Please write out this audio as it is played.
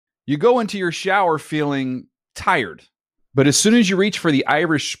You go into your shower feeling tired, but as soon as you reach for the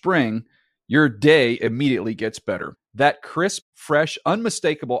Irish Spring, your day immediately gets better. That crisp, fresh,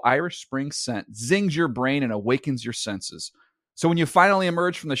 unmistakable Irish Spring scent zings your brain and awakens your senses. So when you finally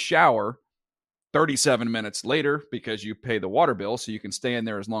emerge from the shower 37 minutes later, because you pay the water bill so you can stay in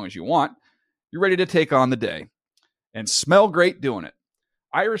there as long as you want, you're ready to take on the day and smell great doing it.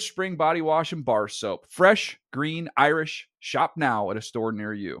 Irish Spring Body Wash and Bar Soap. Fresh, green, Irish. Shop now at a store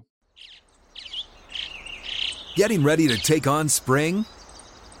near you. Getting ready to take on spring?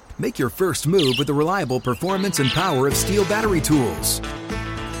 Make your first move with the reliable performance and power of Steel battery tools.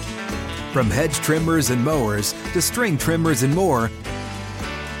 From hedge trimmers and mowers to string trimmers and more,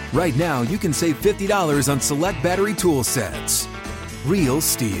 right now you can save $50 on select battery tool sets. Real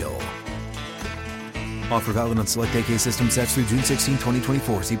Steel. Offer valid on select AK system sets through June 16,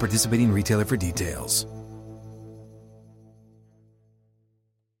 2024. See participating retailer for details.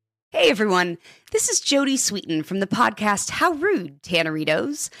 Hey everyone, this is Jodie Sweetin from the podcast How Rude,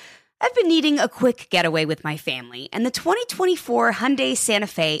 Tanneritos. I've been needing a quick getaway with my family, and the 2024 Hyundai Santa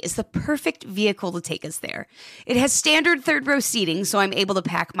Fe is the perfect vehicle to take us there. It has standard third-row seating, so I'm able to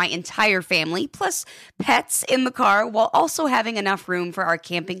pack my entire family, plus pets, in the car, while also having enough room for our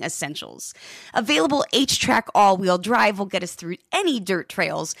camping essentials. Available H-Track all-wheel drive will get us through any dirt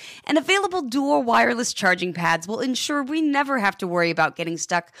trails, and available dual wireless charging pads will ensure we never have to worry about getting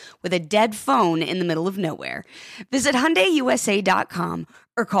stuck with a dead phone in the middle of nowhere. Visit HyundaiUSA.com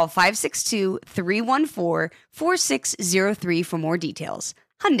or call 562-314-4603 for more details.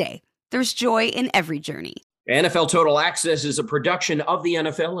 Hyundai, there's joy in every journey. NFL Total Access is a production of the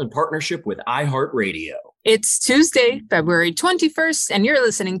NFL in partnership with iHeartRadio. It's Tuesday, February 21st, and you're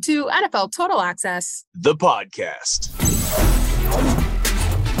listening to NFL Total Access, the podcast.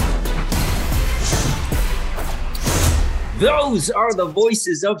 Those are the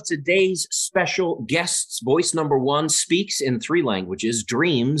voices of today's special guests. Voice number one speaks in 3 languages,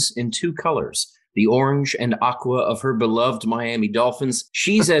 dreams in 2 colors, the orange and aqua of her beloved Miami Dolphins.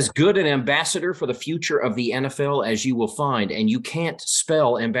 She's as good an ambassador for the future of the NFL as you will find, and you can't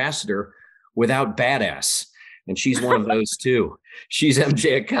spell ambassador without badass. And she's one of those too. She's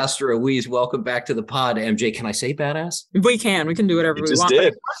MJ Acosta-Ruiz. Welcome back to the pod, MJ. Can I say badass? We can do whatever we want.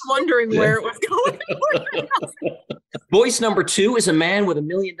 Did. I was wondering where it was going. Voice number 2 is a man with $1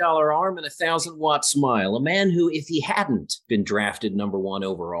 million arm and a 1,000-watt smile. A man who, if he hadn't been drafted number 1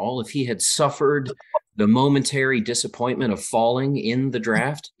 overall, if he had suffered the momentary disappointment of falling in the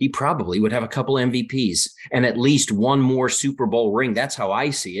draft, he probably would have a couple MVPs and at least one more Super Bowl ring. That's how I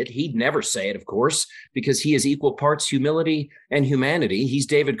see it. He'd never say it, of course, because he is equal parts humility and humanity. He's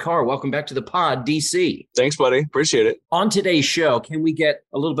David Carr. Welcome back to the pod, DC. Thanks, buddy. Appreciate it. On today's show, can we get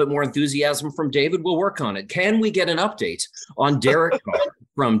a little bit more enthusiasm from David? We'll work on it. Can we get an update on Derek Carr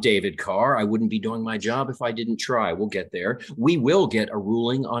from David Carr? I wouldn't be doing my job if I didn't try. We'll get there. We will get a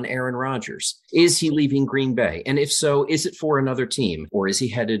ruling on Aaron Rodgers. Is he leaving Green Bay? And if so, is it for another team or is he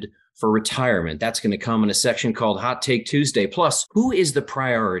headed for retirement? That's going to come in a section called Hot Take Tuesday. Plus, who is the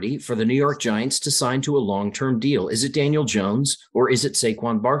priority for the New York Giants to sign to a long-term deal? Is it Daniel Jones or is it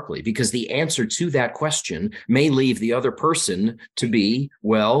Saquon Barkley? Because the answer to that question may leave the other person to be,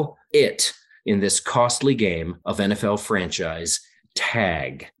 well, it in this costly game of NFL franchise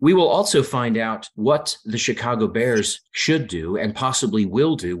tag. We will also find out what the Chicago Bears should do and possibly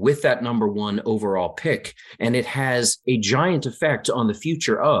will do with that number 1 overall pick. And it has a giant effect on the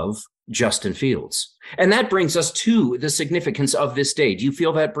future of Justin Fields. And that brings us to the significance of this day. Do you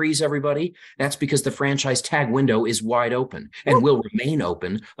feel that breeze, everybody? That's because the franchise tag window is wide open and will remain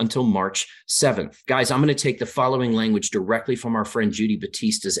open until March 7th. Guys, I'm going to take the following language directly from our friend Judy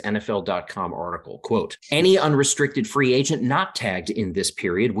Batista's NFL.com article. Quote, any unrestricted free agent not tagged in this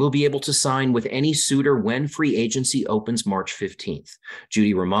period will be able to sign with any suitor when free agency opens March 15th.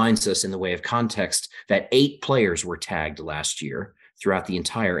 Judy reminds us in the way of context that 8 players were tagged last year throughout the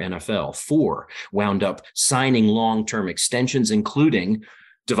entire NFL. 4 wound up signing long-term extensions, including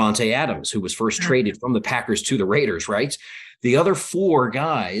Davante Adams, who was first traded from the Packers to the Raiders, right? The other 4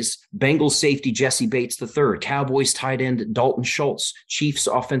 guys, Bengals safety Jesse Bates III, Cowboys tight end Dalton Schultz, Chiefs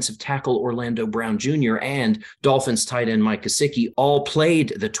offensive tackle Orlando Brown Jr., and Dolphins tight end Mike Gesicki, all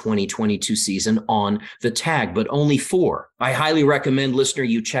played the 2022 season on the tag, but only 4. I highly recommend, listener,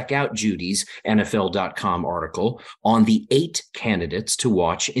 you check out Judy's NFL.com article on the 8 candidates to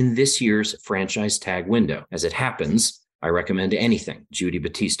watch in this year's franchise tag window. As it happens, I recommend anything Judy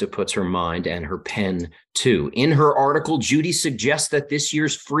Batista puts her mind and her pen to. In her article, Judy suggests that this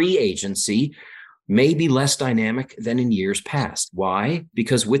year's free agency may be less dynamic than in years past. Why?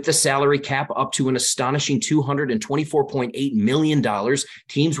 Because with the salary cap up to an astonishing $224.8 million,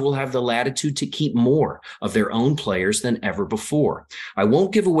 teams will have the latitude to keep more of their own players than ever before. I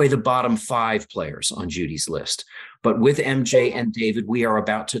won't give away the bottom 5 players on Judy's list, but with MJ and David, we are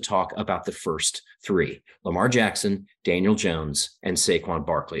about to talk about the first 3: Lamar Jackson, Daniel Jones, and Saquon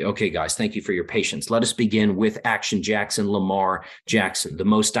Barkley. Okay, guys, thank you for your patience. Let us begin with Action Jackson, Lamar Jackson, the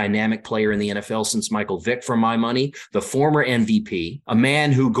most dynamic player in the NFL since Michael Vick, for my money, the former MVP, a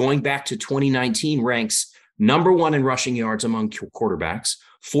man who, going back to 2019, ranks number 1 in rushing yards among quarterbacks,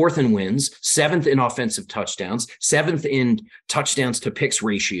 4th in wins, 7th in offensive touchdowns, 7th in touchdowns to picks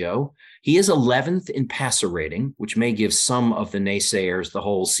ratio. He is 11th in passer rating, which may give some of the naysayers the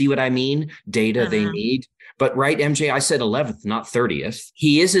whole, see what I mean, data they need. But right, MJ, I said 11th, not 30th.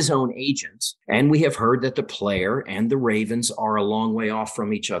 He is his own agent. And we have heard that the player and the Ravens are a long way off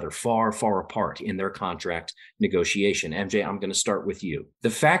from each other, far, far apart in their contract negotiation. MJ, I'm going to start with you.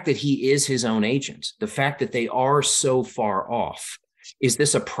 The fact that he is his own agent, the fact that they are so far off, is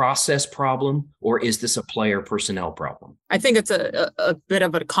this a process problem or is this a player personnel problem? I think it's a bit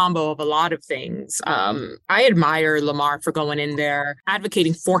of a combo of a lot of things. I admire Lamar for going in there,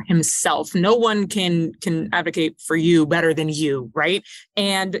 advocating for himself. No one can advocate for you better than you, right?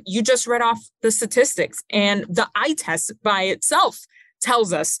 And you just read off the statistics, and the eye test by itself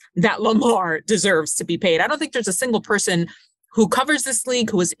tells us that Lamar deserves to be paid. I don't think there's a single person who covers this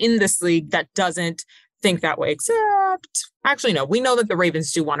league, who is in this league, that doesn't think that way, except actually, no, we know that the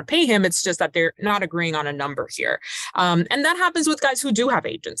Ravens do want to pay him. It's just that they're not agreeing on a number here. And that happens with guys who do have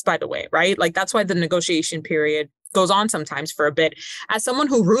agents, by the way, right? Like, that's why the negotiation period goes on sometimes for a bit. As someone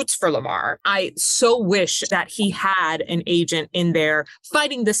who roots for Lamar, I so wish that he had an agent in there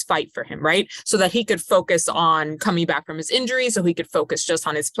fighting this fight for him, right? So that he could focus on coming back from his injury, so he could focus just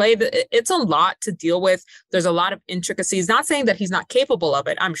on his play. It's a lot to deal with. There's a lot of intricacies. Not saying that he's not capable of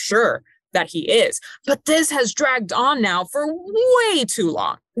it. I'm sure that he is. But this has dragged on now for way too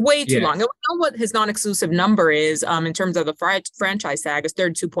long. Way too long. And we know what his non-exclusive number is in terms of the franchise tag is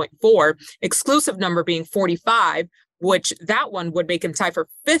 32.4, exclusive number being 45, which that one would make him tie for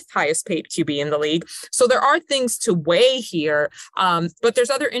 5th highest paid QB in the league. So there are things to weigh here, but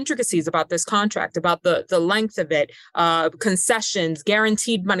there's other intricacies about this contract, about the length of it, concessions,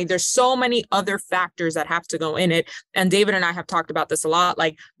 guaranteed money. There's so many other factors that have to go in it. And David and I have talked about this a lot.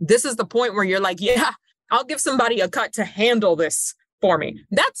 Like, this is the point where you're like, yeah, I'll give somebody a cut to handle this for me.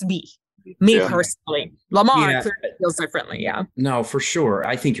 That's me personally. Lamar clearly feels differently. Yeah. No, for sure.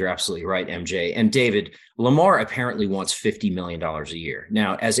 I think you're absolutely right, MJ. And David, Lamar apparently wants $50 million a year.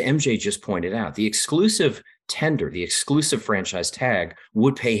 Now, as MJ just pointed out, the exclusive tender, the exclusive franchise tag,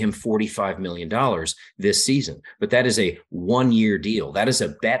 would pay him $45 million this season. But that is a 1-year deal. That is a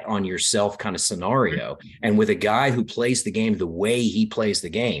bet on yourself kind of scenario. And with a guy who plays the game the way he plays the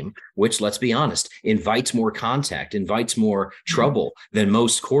game, which, let's be honest, invites more contact, invites more trouble than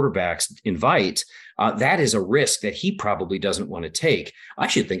most quarterbacks invite, that is a risk that he probably doesn't want to take. I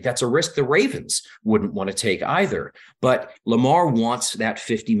should think that's a risk the Ravens wouldn't want to take either. But Lamar wants that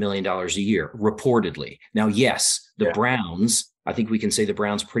 $50 million a year, reportedly. Now, yes, the Browns, I think we can say the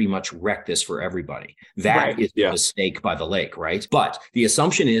Browns pretty much wrecked this for everybody. That is a mistake by the lake, right? But the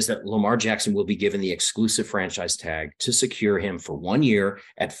assumption is that Lamar Jackson will be given the exclusive franchise tag to secure him for 1 year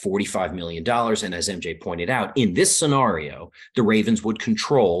at $45 million. And as MJ pointed out, in this scenario, the Ravens would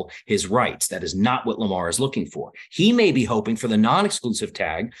control his rights. That is not what Lamar is looking for. He may be hoping for the non-exclusive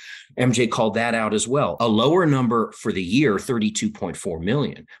tag. MJ called that out as well. A lower number for the year, $32.4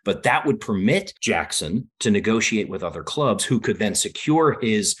 million. But that would permit Jackson to negotiate with other clubs who could then secure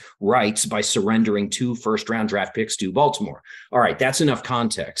his rights by surrendering 2 first-round draft picks to Baltimore. All right, that's enough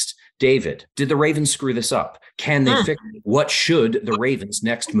context. David, did the Ravens screw this up? Can they fix it? What should the Ravens'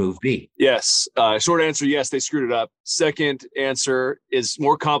 next move be? Yes. Short answer, yes, they screwed it up. Second answer is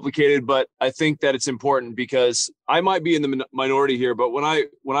more complicated, but I think that it's important because I might be in the minority here, but when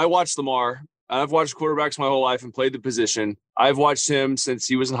I watch Lamar, I've watched quarterbacks my whole life and played the position. I've watched him since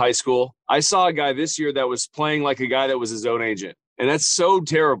he was in high school. I saw a guy this year that was playing like a guy that was his own agent. And that's so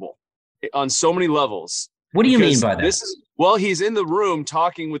terrible on so many levels. What do you mean by that? Well, he's in the room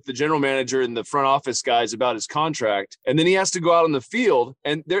talking with the general manager and the front office guys about his contract. And then he has to go out on the field.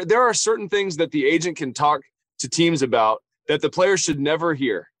 And there are certain things that the agent can talk to teams about that the player should never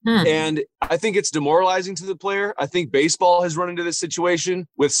hear. And I think it's demoralizing to the player. I think baseball has run into this situation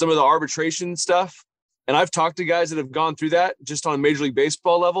with some of the arbitration stuff. And I've talked to guys that have gone through that just on a Major League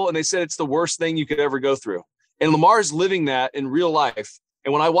Baseball level. And they said it's the worst thing you could ever go through. And Lamar is living that in real life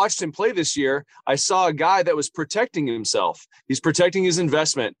And when I watched him play this year, I saw a guy that was protecting himself. He's protecting his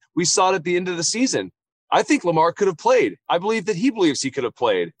investment. We saw it at the end of the season. I think Lamar could have played. I believe that he believes he could have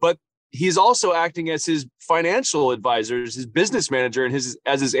played, but he's also acting as his financial advisor, his business manager, and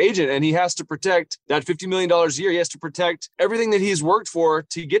as his agent. And he has to protect that $50 million a year. He has to protect everything that he's worked for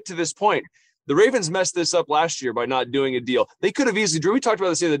to get to this point. The Ravens messed this up last year by not doing a deal. They could have easily, Drew, we talked about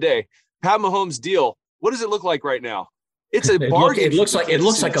this the other day, Pat Mahomes' deal. What does it look like right now? It's a bargain. It looks like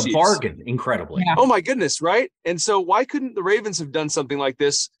a bargain, incredibly. Yeah. Oh my goodness, right? And so why couldn't the Ravens have done something like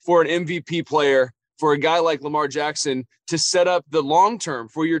this for an MVP player, for a guy like Lamar Jackson, to set up the long term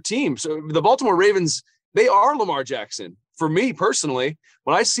for your team? So the Baltimore Ravens, they are Lamar Jackson. For me personally,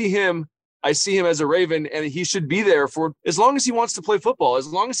 when I see him as a Raven, and he should be there for as long as he wants to play football, as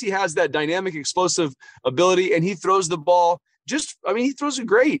long as he has that dynamic, explosive ability, and he throws the ball. He throws it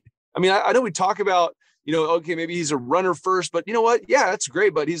great. I know we talk about, okay, maybe he's a runner first, but you know what? Yeah, that's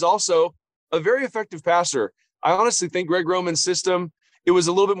great. But he's also a very effective passer. I honestly think Greg Roman's system, it was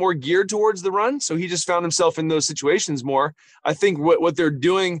a little bit more geared towards the run. So he just found himself in those situations more. I think what they're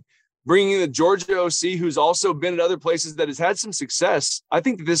doing, bringing in the Georgia OC, who's also been at other places that has had some success. I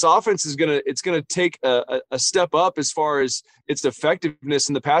think that this offense is going to take a step up as far as its effectiveness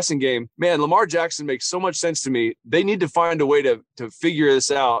in the passing game. Man, Lamar Jackson makes so much sense to me. They need to find a way to figure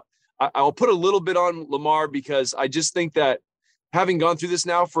this out. I'll put a little bit on Lamar because I just think that having gone through this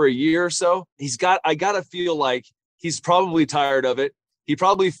now for a year or so, I got to feel like he's probably tired of it. He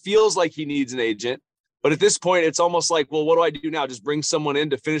probably feels like he needs an agent. But at this point, it's almost like, well, what do I do now? Just bring someone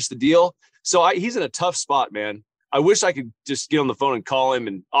in to finish the deal? So he's in a tough spot, man. I wish I could just get on the phone and call him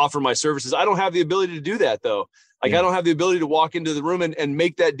and offer my services. I don't have the ability to do that, though. I don't have the ability to walk into the room and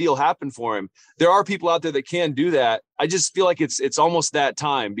make that deal happen for him. There are people out there that can do that. I just feel like it's almost that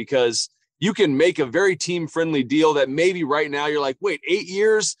time, because you can make a very team-friendly deal that maybe right now you're like, wait, 8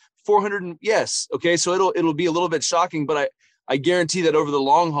 years, 400, yes. Okay, so it'll be a little bit shocking, but I guarantee that over the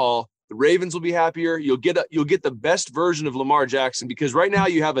long haul, the Ravens will be happier. You'll get the best version of Lamar Jackson, because right now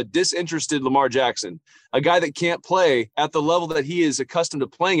you have a disinterested Lamar Jackson, a guy that can't play at the level that he is accustomed to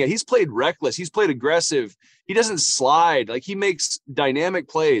playing at. He's played reckless. He's played aggressive. He doesn't slide. Like, he makes dynamic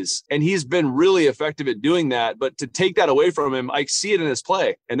plays, and he's been really effective at doing that. But to take that away from him, I see it in his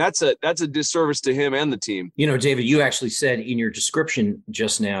play, and that's a disservice to him and the team. David, you actually said in your description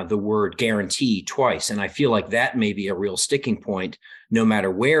just now the word guarantee twice, and I feel like that may be a real sticking point. No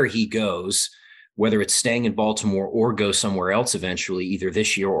matter where he goes, whether it's staying in Baltimore or go somewhere else eventually, either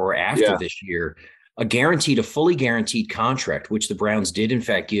this year or after this year, a fully guaranteed contract, which the Browns did in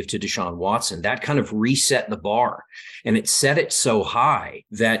fact give to Deshaun Watson, that kind of reset the bar, and it set it so high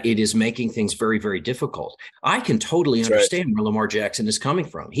that it is making things very, very difficult. I can totally understand where Lamar Jackson is coming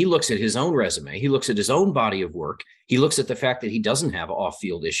from. He looks at his own resume. He looks at his own body of work. He looks at the fact that he doesn't have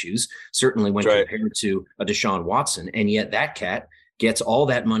off-field issues, certainly when compared to a Deshaun Watson, and yet that cat gets all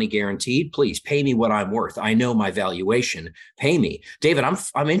that money guaranteed. Please pay me what I'm worth. I know my valuation. Pay me. David,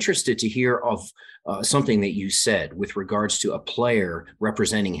 I'm interested to hear of something that you said with regards to a player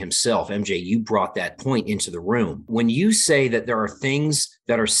representing himself. MJ, you brought that point into the room. When you say that there are things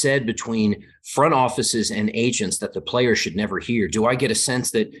that are said between front offices and agents that the player should never hear, do I get a sense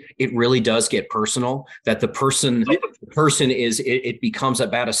that it really does get personal, that the person is, it becomes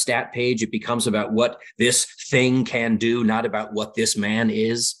about a stat page. It becomes about what this thing can do, not about what this man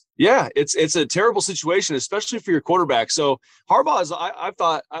is? Yeah, it's a terrible situation, especially for your quarterback. So Harbaugh is,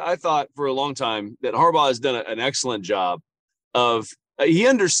 I thought for a long time that Harbaugh has done an excellent job of, he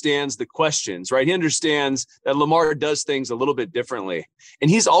understands the questions, right? He understands that Lamar does things a little bit differently, and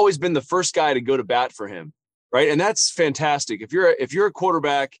he's always been the first guy to go to bat for him, right? And that's fantastic. If you're a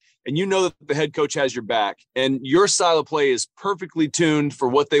quarterback and you know that the head coach has your back and your style of play is perfectly tuned for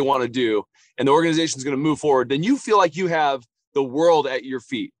what they want to do, and the organization is going to move forward, then you feel like you have the world at your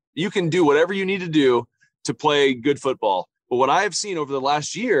feet. You can do whatever you need to do to play good football. But what I have seen over the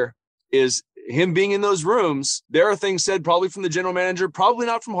last year is him being in those rooms. There are things said probably from the general manager, probably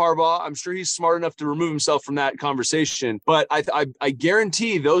not from Harbaugh. I'm sure he's smart enough to remove himself from that conversation. But I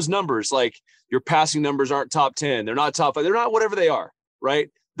guarantee those numbers, like your passing numbers aren't top 10. They're not top 5. They're not whatever they are, right?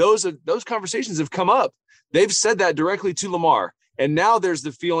 Those conversations have come up. They've said that directly to Lamar. And now there's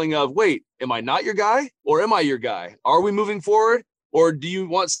the feeling of, wait, am I not your guy or am I your guy? Are we moving forward? Or do you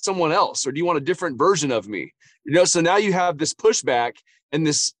want someone else? Or do you want a different version of me? So now you have this pushback and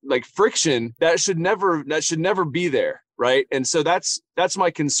this like friction that should never be there, right? And so that's my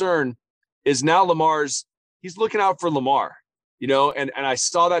concern, is now he's looking out for Lamar. and I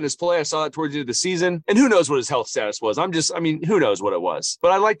saw that in his play. I saw that towards the end of the season. And who knows what his health status was? Who knows what it was?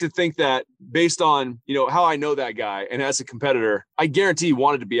 But I like to think that based on, how I know that guy and as a competitor, I guarantee he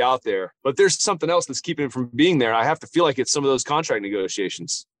wanted to be out there. But there's something else that's keeping him from being there. I have to feel like it's some of those contract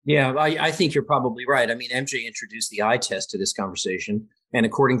negotiations. Yeah, I think you're probably right. I mean, MJ introduced the eye test to this conversation. And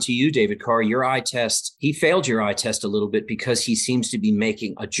according to you, David Carr, he failed your eye test a little bit because he seems to be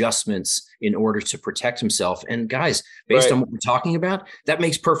making adjustments in order to protect himself. And guys, based on what we're talking about, that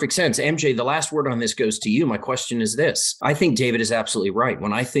makes perfect sense. MJ, the last word on this goes to you. My question is this. I think David is absolutely right.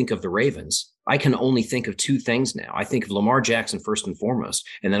 When I think of the Ravens, I can only think of two things now. I think of Lamar Jackson first and foremost.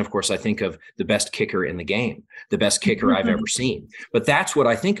 And then, of course, I think of the best kicker in the game, the best kicker I've ever seen. But that's what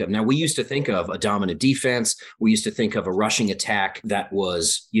I think of. Now, we used to think of a dominant defense. We used to think of a rushing attack that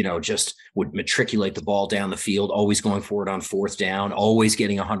was, just would matriculate the ball down the field, always going forward on fourth down, always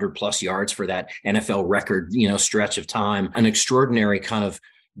getting 100+ yards for that NFL record, stretch of time, an extraordinary kind of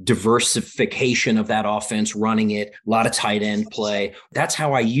diversification of that offense, running it, a lot of tight end play. That's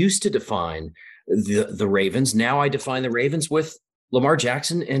how I used to define the Ravens. Now I define the Ravens with Lamar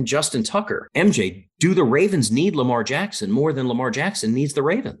Jackson and Justin Tucker. MJ, do the Ravens need Lamar Jackson more than Lamar Jackson needs the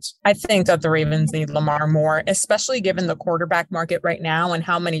Ravens? I think that the Ravens need Lamar more, especially given the quarterback market right now and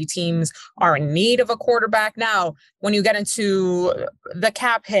how many teams are in need of a quarterback. Now, when you get into the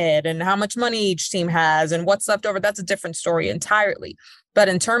cap hit and how much money each team has and what's left over, that's a different story entirely. But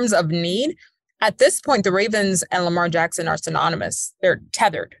in terms of need, at this point, the Ravens and Lamar Jackson are synonymous. They're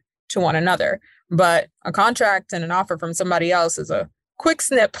tethered to one another. But a contract and an offer from somebody else is a quick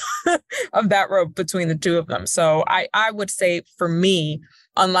snip of that rope between the two of them. So I would say for me,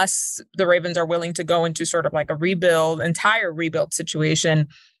 unless the Ravens are willing to go into sort of like a entire rebuild situation,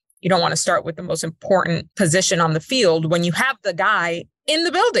 you don't want to start with the most important position on the field when you have the guy in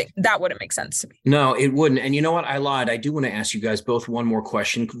the building. That wouldn't make sense to me. No, it wouldn't. And you know what? I lied. I do want to ask you guys both one more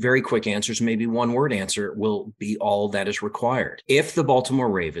question. Very quick answers, maybe one word answer will be all that is required. If the Baltimore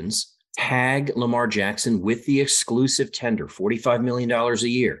Ravens tag Lamar Jackson with the exclusive tender, $45 million a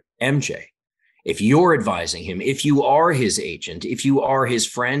year, MJ, if you're advising him, if you are his agent, if you are his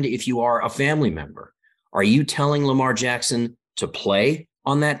friend, if you are a family member, are you telling Lamar Jackson to play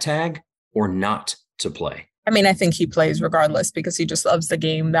on that tag or not to play? I mean, I think he plays regardless because he just loves the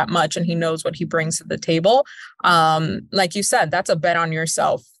game that much and he knows what he brings to the table. Like you said, that's a bet on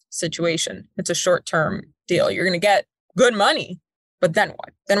yourself situation. It's a short-term deal. You're going to get good money, but then what?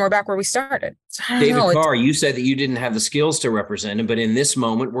 Then we're back where we started. So David Carr, you said that you didn't have the skills to represent him, but in this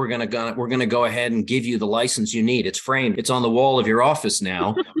moment, we're going to go ahead and give you the license you need. It's framed. It's on the wall of your office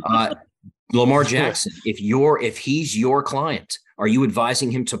now. Lamar Jackson, if he's your client, are you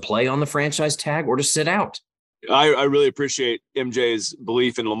advising him to play on the franchise tag or to sit out? I really appreciate MJ's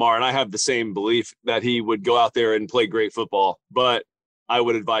belief in Lamar, and I have the same belief that he would go out there and play great football, but I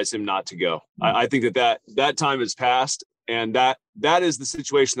would advise him not to go. I think that time has passed, and that is the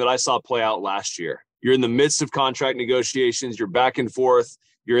situation that I saw play out last year. You're in the midst of contract negotiations. You're back and forth.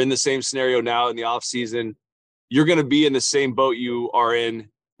 You're in the same scenario now in the offseason. You're going to be in the same boat you are in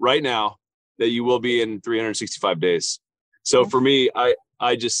right now that you will be in 365 days. So for me,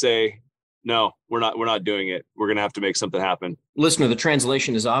 I just say, no, we're not doing it. We're going to have to make something happen. Listener, the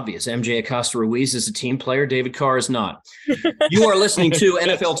translation is obvious. MJ Acosta Ruiz is a team player. David Carr is not. You are listening to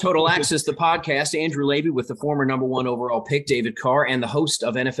NFL Total Access, the podcast. Andrew Levy with the former #1 overall pick, David Carr, and the host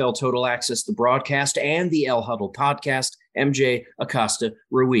of NFL Total Access, the broadcast, and the El Huddle podcast, MJ Acosta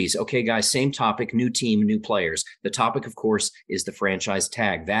Ruiz. Okay, guys, same topic, new team, new players. The topic, of course, is the franchise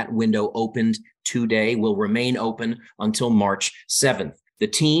tag. That window opened today, will remain open until March 7th. The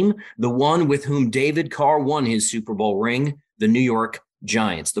team, the one with whom David Carr won his Super Bowl ring, the New York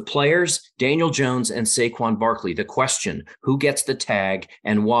Giants. The players, Daniel Jones and Saquon Barkley. The question, who gets the tag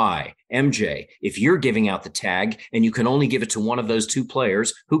and why? MJ, if you're giving out the tag and you can only give it to one of those two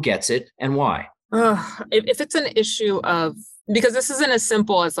players, who gets it and why? If it's an issue of, because this isn't as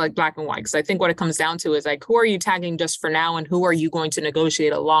simple as like black and white, because I think what it comes down to is like, who are you tagging just for now and who are you going to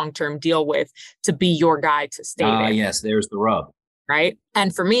negotiate a long-term deal with to be your guy to stay there? Yes, there's the rub. Right.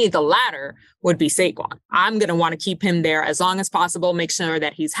 And for me, the latter would be Saquon. I'm going to want to keep him there as long as possible, make sure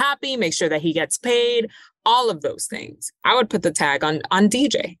that he's happy, make sure that he gets paid, all of those things. I would put the tag on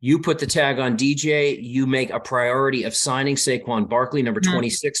DJ. You put the tag on DJ. You make a priority of signing Saquon Barkley, number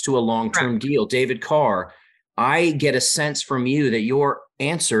 26, to a long-term deal. David Carr, I get a sense from you that your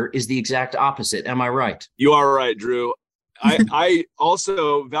answer is the exact opposite. Am I right? You are right, Drew. I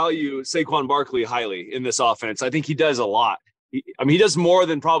also value Saquon Barkley highly in this offense. I think he does a lot. He does more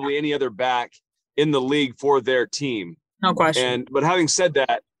than probably any other back in the league for their team. No question. But having said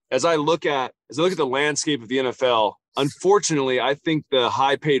that, as I look at the landscape of the NFL, unfortunately, I think the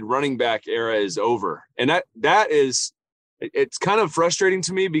high paid running back era is over. And it's kind of frustrating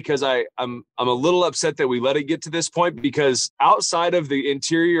to me because I'm a little upset that we let it get to this point, because outside of the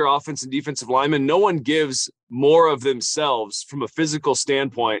interior offense and defensive linemen, no one gives more of themselves from a physical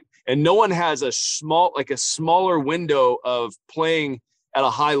standpoint. And no one has a smaller window of playing at a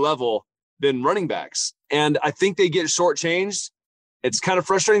high level than running backs. And I think they get shortchanged. It's kind of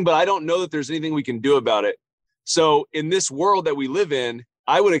frustrating, but I don't know that there's anything we can do about it. So in this world that we live in,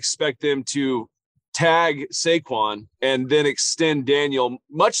 I would expect them to tag Saquon and then extend Daniel,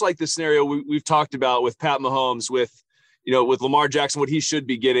 much like the scenario we've talked about with Pat Mahomes, with Lamar Jackson, what he should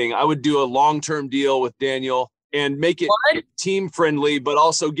be getting. I would do a long-term deal with Daniel and make it team friendly, but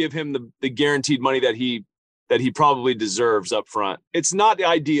also give him the guaranteed money that he probably deserves up front. It's not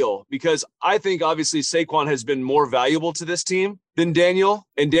ideal because I think obviously Saquon has been more valuable to this team than Daniel,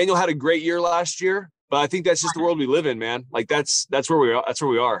 and Daniel had a great year last year. But I think that's just the world we live in, man. Like that's where we are. That's where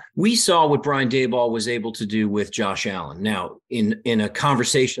we are. We saw what Brian Daboll was able to do with Josh Allen. Now, in a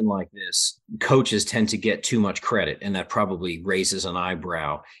conversation like this, coaches tend to get too much credit, and that probably raises an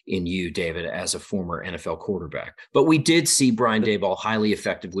eyebrow in you, David, as a former NFL quarterback. But we did see Brian Daboll highly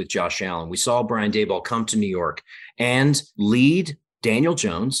effective with Josh Allen. We saw Brian Daboll come to New York and lead Daniel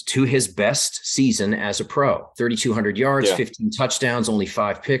Jones to his best season as a pro. 3,200 yards, 15 touchdowns, only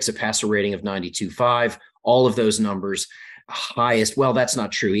 5 picks, a passer rating of 92.5. All of those numbers highest. Well, that's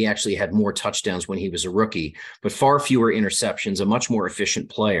not true. He actually had more touchdowns when he was a rookie, but far fewer interceptions, a much more efficient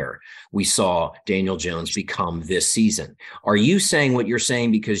player. We saw Daniel Jones become this season. Are you saying what you're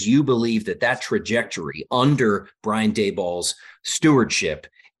saying because you believe that trajectory under Brian Daboll's stewardship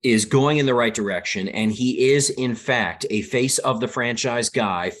is going in the right direction, and he is, in fact, a face of the franchise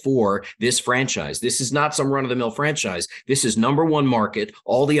guy for this franchise? This is not some run-of-the-mill franchise. This is number one market,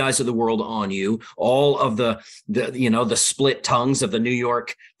 all the eyes of the world on you, all of the split tongues of the New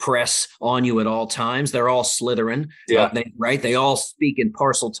York press on you at all times. They're all slithering, right? They all speak in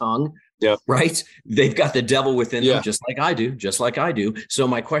parcel tongue. Yeah. Right. They've got the devil within them, just like I do. So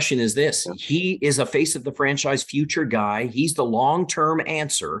my question is this. He is a face of the franchise future guy. He's the long-term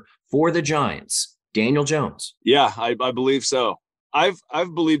answer for the Giants. Daniel Jones. Yeah, I believe so. I've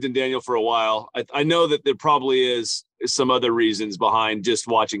believed in Daniel for a while. I know that there probably is some other reasons behind just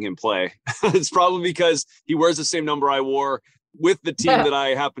watching him play. It's probably because he wears the same number I wore with the team that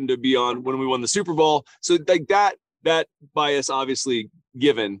I happened to be on when we won the Super Bowl. So like that bias obviously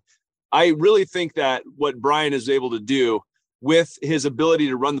given. I really think that what Brian is able to do with his ability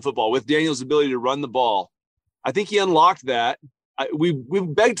to run the football, with Daniel's ability to run the ball, I think he unlocked that. We've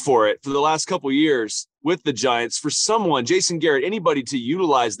begged for it for the last couple of years with the Giants, for someone, Jason Garrett, anybody to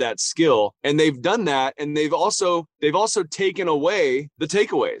utilize that skill. And they've done that. And they've also taken away the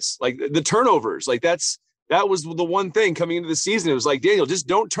takeaways, like the turnovers. Like that was the one thing coming into the season. It was like, Daniel, just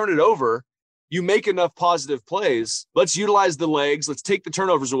don't turn it over. You make enough positive plays. Let's utilize the legs. Let's take the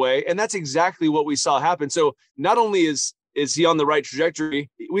turnovers away. And that's exactly what we saw happen. So not only is he on the right trajectory,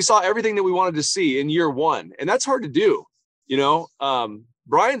 we saw everything that we wanted to see in year one. And that's hard to do.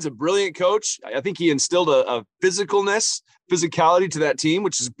 Brian's a brilliant coach. I think he instilled a physicality to that team,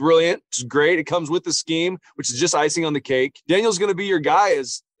 which is brilliant, which is great. It comes with the scheme, which is just icing on the cake. Daniel's going to be your guy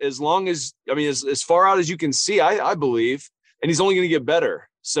as long as, as far out as you can see, I believe, and he's only going to get better.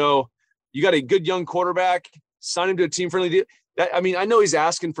 So you got a good young quarterback, sign him to a team-friendly deal. I know he's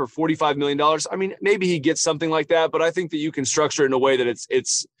asking for $45 million. Maybe he gets something like that, but I think that you can structure it in a way that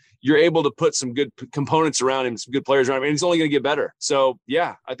it's you're able to put some good components around him, some good players around him, and he's only going to get better. So,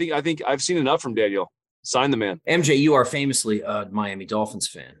 yeah, I think I've seen enough from Daniel. Sign the man. MJ, you are famously a Miami Dolphins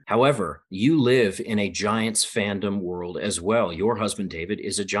fan. However, you live in a Giants fandom world as well. Your husband, David,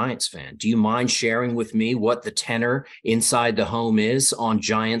 is a Giants fan. Do you mind sharing with me what the tenor inside the home is on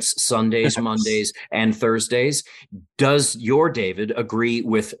Giants Sundays, Mondays, and Thursdays? Does your David agree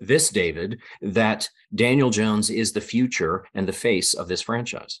with this David that Daniel Jones is the future and the face of this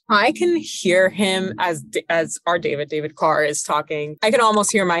franchise? I can hear him as our David Carr is talking. I can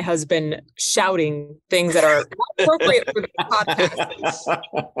almost hear my husband shouting things that are appropriate for the podcast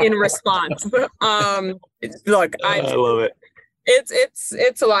in response. Look, I love it.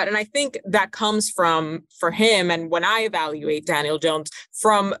 It's a lot. And I think that comes for him. And when I evaluate Daniel Jones,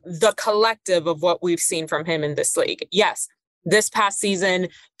 from the collective of what we've seen from him in this league. Yes, this past season,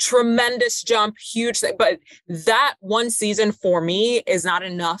 tremendous jump, huge thing. But that one season for me is not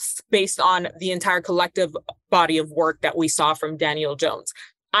enough based on the entire collective body of work that we saw from Daniel Jones.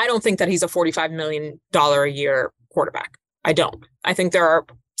 I don't think that he's a $45 million a year quarterback. I don't. I think there are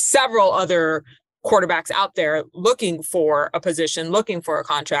several other quarterbacks out there looking for a position, looking for a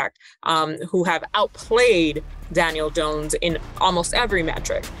contract, who have outplayed Daniel Jones in almost every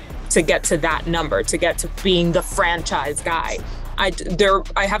metric to get to that number, to get to being the franchise guy.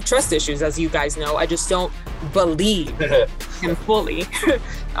 I have trust issues, as you guys know. I just don't believe him fully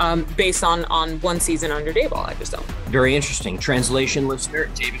based on one season under Daboll. I just don't. Very interesting. Translation listener,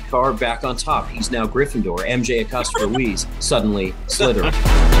 David Carr back on top. He's now Gryffindor. MJ Acosta-Ruiz suddenly Slytherin.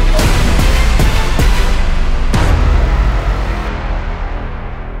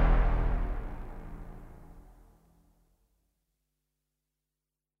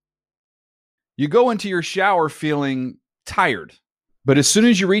 You go into your shower feeling tired, but as soon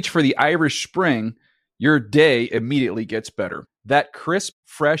as you reach for the Irish Spring, your day immediately gets better. That crisp,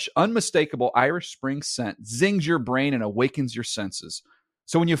 fresh, unmistakable Irish Spring scent zings your brain and awakens your senses.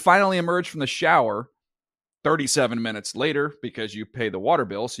 So when you finally emerge from the shower, 37 minutes later, because you pay the water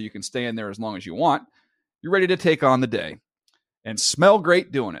bill so you can stay in there as long as you want, you're ready to take on the day and smell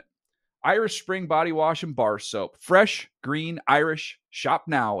great doing it. Irish Spring Body Wash and Bar Soap. Fresh, green, Irish. Shop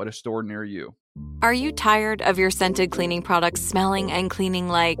now at a store near you. Are you tired of your scented cleaning products smelling and cleaning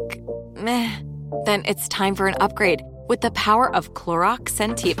like meh? Then it's time for an upgrade with the power of Clorox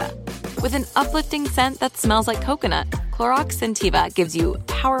Scentiva. With an uplifting scent that smells like coconut, Clorox Scentiva gives you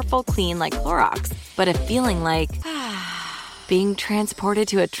powerful clean like Clorox, but a feeling like being transported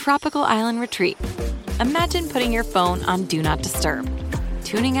to a tropical island retreat. Imagine putting your phone on Do Not Disturb,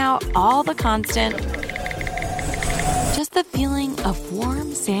 tuning out all the constant, just the feeling of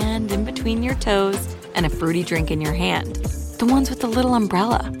warm sand in between your toes and a fruity drink in your hand. The ones with the little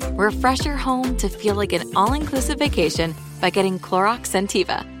umbrella. Refresh your home to feel like an all-inclusive vacation by getting Clorox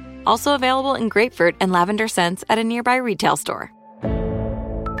Scentiva. Also available in grapefruit and lavender scents at a nearby retail store.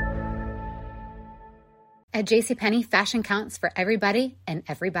 At JCPenney, fashion counts for everybody and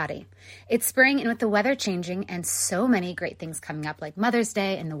everybody. It's spring, and with the weather changing and so many great things coming up like Mother's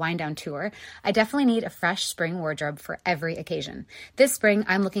Day and the Wind Down Tour, I definitely need a fresh spring wardrobe for every occasion. This spring,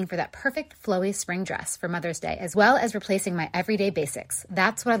 I'm looking for that perfect flowy spring dress for Mother's Day, as well as replacing my everyday basics.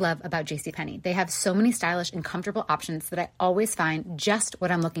 That's what I love about JCPenney. They have so many stylish and comfortable options that I always find just what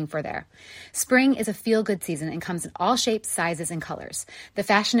I'm looking for there. Spring is a feel-good season and comes in all shapes, sizes, and colors. The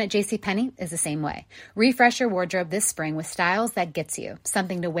fashion at JCPenney is the same way. Refresh your wardrobe this spring with styles that gets you,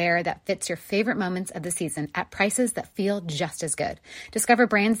 something to wear that fits your favorite moments of the season at prices that feel just as good. Discover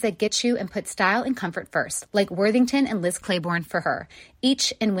brands that get you and put style and comfort first, like Worthington and Liz Claiborne for her,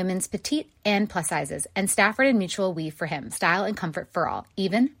 each in women's petite and plus sizes, and Stafford and Mutual Weave for him, style and comfort for all,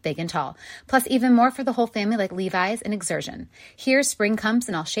 even big and tall. Plus even more for the whole family like Levi's and Exertion. Here, spring comes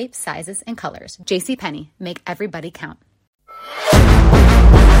in all shapes, sizes, and colors. JCPenney, make everybody count.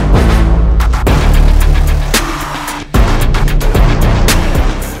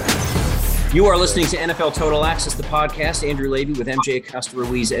 You are listening to NFL Total Access, the podcast. Andrew Levy with MJ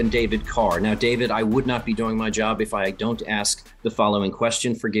Acosta-Ruiz and David Carr. Now, David, I would not be doing my job if I don't ask the following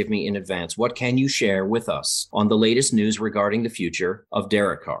question. Forgive me in advance. What can you share with us on the latest news regarding the future of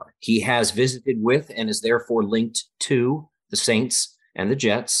Derek Carr? He has visited with and is therefore linked to the Saints and the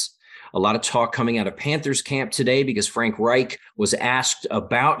Jets. A lot of talk coming out of Panthers camp today because Frank Reich was asked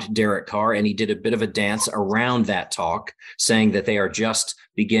about Derek Carr, and he did a bit of a dance around that talk, saying that they are just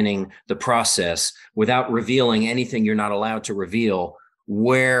beginning the process without revealing anything you're not allowed to reveal.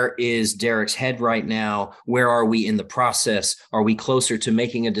 Where is Derek's head right now? Where are we in the process? Are we closer to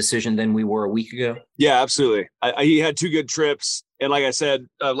making a decision than we were a week ago? Yeah, absolutely. He had 2 good trips. And like I said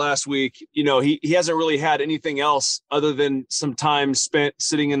last week, he hasn't really had anything else other than some time spent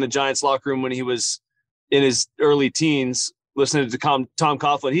sitting in the Giants locker room when he was in his early teens, listening to Tom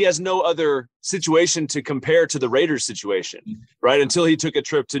Coughlin. He has no other situation to compare to the Raiders situation, right? Until he took a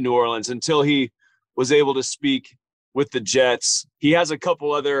trip to New Orleans, until he was able to speak with the Jets. He has a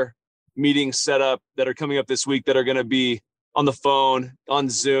couple other meetings set up that are coming up this week that are going to be on the phone, on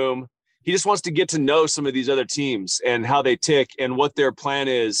Zoom. He just wants to get to know some of these other teams and how they tick and what their plan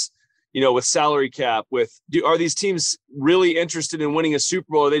is, with salary cap, are these teams really interested in winning a Super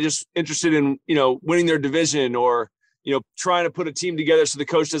Bowl? Are they just interested in, winning their division or, trying to put a team together so the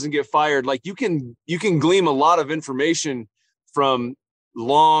coach doesn't get fired? Like you can glean a lot of information from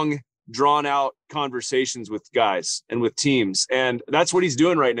long drawn out conversations with guys and with teams. And that's what he's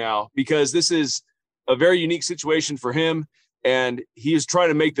doing right now, because this is a very unique situation for him. And he is trying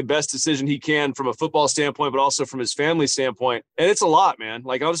to make the best decision he can from a football standpoint, but also from his family standpoint. And it's a lot, man.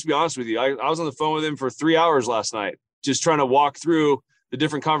 Like, I'll just be honest with you. I was on the phone with him for 3 hours last night, just trying to walk through the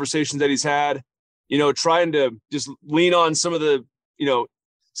different conversations that he's had, trying to just lean on some of the,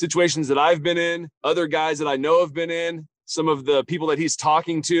 situations that I've been in, other guys that I know have been in, some of the people that he's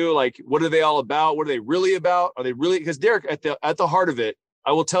talking to, like, what are they all about? What are they really about? Are they really, because Derek, at the heart of it,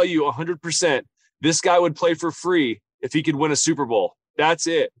 I will tell you 100%, this guy would play for free if he could win a Super Bowl. That's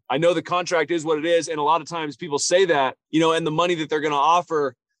it. I know the contract is what it is. And a lot of times people say that, and the money that they're going to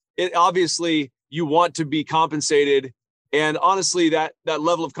offer, it obviously you want to be compensated. And honestly, that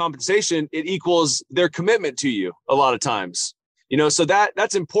level of compensation, it equals their commitment to you a lot of times, so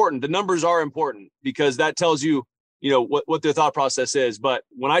that's important. The numbers are important because that tells you, what their thought process is. But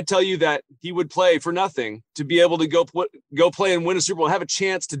when I tell you that he would play for nothing to be able to go play and win a Super Bowl and have a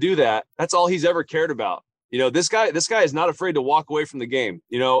chance to do that, that's all he's ever cared about. This guy is not afraid to walk away from the game.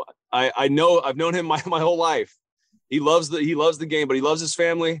 I know I've known him my whole life. He loves the game, but he loves his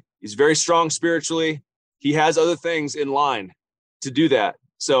family. He's very strong spiritually. He has other things in line to do that.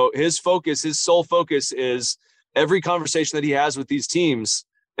 So his sole focus is every conversation that he has with these teams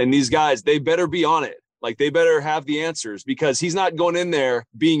and these guys, they better be on it. Like, they better have the answers, because he's not going in there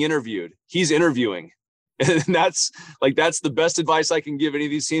being interviewed. He's interviewing. And that's the best advice I can give any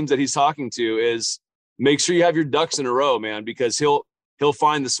of these teams that he's talking to is make sure you have your ducks in a row, man, because he'll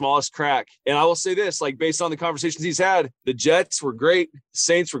find the smallest crack. And I will say this, like, based on the conversations he's had, the Jets were great.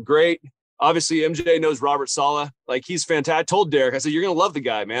 Saints were great. Obviously, MJ knows Robert Saleh. Like, he's fantastic. I told Derek, I said, you're going to love the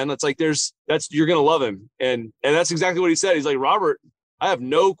guy, man. That's like, you're going to love him. And that's exactly what he said. He's like, Robert, I have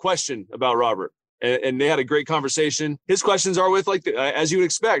no question about Robert. And they had a great conversation. His questions are with, like, as you would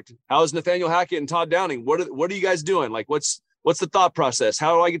expect, how is Nathaniel Hackett and Todd Downing? What are you guys doing? Like, what's the thought process?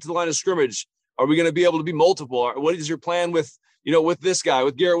 How do I get to the line of scrimmage? Are we going to be able to be multiple? What is your plan with this guy,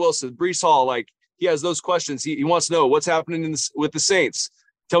 with Garrett Wilson, Breece Hall? Like, he has those questions. He wants to know what's happening with the Saints.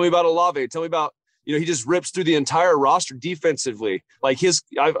 Tell me about Olave. Tell me about, he just rips through the entire roster defensively. Like,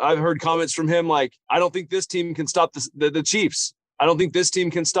 I've heard comments from him like, I don't think this team can stop the Chiefs. I don't think this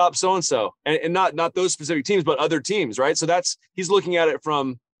team can stop so-and-so. And not those specific teams, but other teams, right? So he's looking at it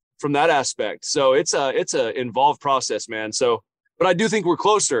from that aspect. So it's a involved process, man. So, but I do think we're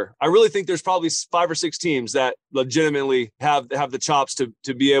closer. I really think there's probably 5 or 6 teams that legitimately have the chops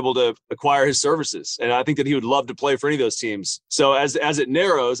to be able to acquire his services. And I think that he would love to play for any of those teams. So as it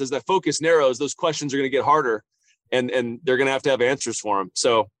narrows, as that focus narrows, those questions are going to get harder and they're going to have answers for him.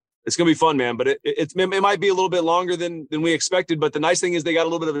 So it's going to be fun, man. But it might be a little bit longer than we expected. But the nice thing is they got a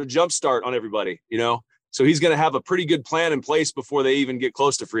little bit of a jump start on everybody, So he's going to have a pretty good plan in place before they even get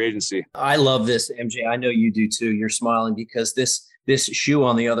close to free agency. I love this, MJ. I know you do too. You're smiling because this shoe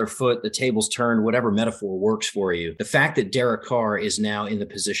on the other foot, the tables turned, whatever metaphor works for you. The fact that Derek Carr is now in the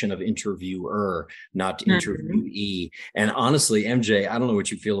position of interviewer, not interviewee. And honestly, MJ, I don't know what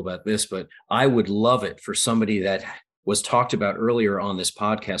you feel about this, but I would love it for somebody that was talked about earlier on this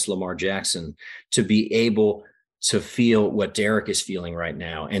podcast, Lamar Jackson, to be able to feel what Derek is feeling right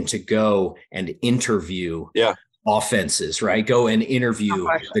now and to go and interview offenses, right? Go and interview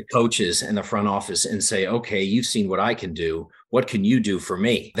the coaches and the front office and say, okay, you've seen what I can do. What can you do for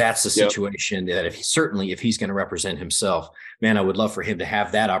me? That's the situation that if he's going to represent himself, man, I would love for him to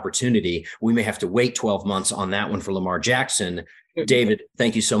have that opportunity. We may have to wait 12 months on that one for Lamar Jackson. David,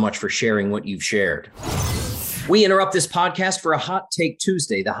 thank you so much for sharing what you've shared. We interrupt this podcast for a Hot Take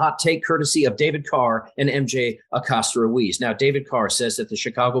Tuesday, the hot take courtesy of David Carr and MJ Acosta-Ruiz. Now, David Carr says that the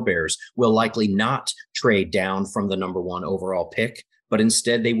Chicago Bears will likely not trade down from the number 1 overall pick, but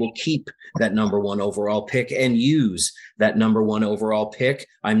instead they will keep that number 1 overall pick and use that number 1 overall pick.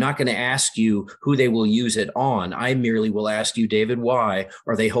 I'm not going to ask you who they will use it on. I merely will ask you, David, why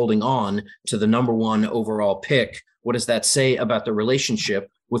are they holding on to the number 1 overall pick? What does that say about the relationship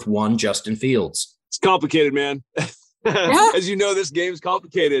with one Justin Fields? It's complicated, man. As you know, this game's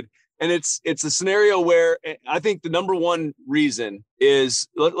complicated. And it's a scenario where I think the number 1 reason is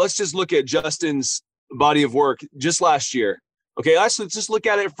let's just look at Justin's body of work just last year. Okay, let's just look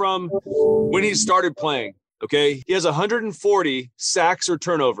at it from when he started playing. Okay, he has 140 sacks or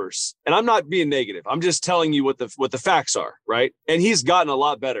turnovers. And I'm not being negative. I'm just telling you what the facts are, right? And he's gotten a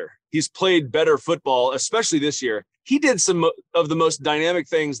lot better. He's played better football, especially this year. He did some of the most dynamic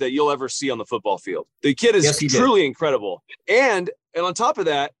things that you'll ever see on the football field. The kid is truly incredible. And on top of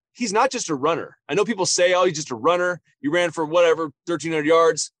that, he's not just a runner. I know people say, oh, he's just a runner. He ran for 1,300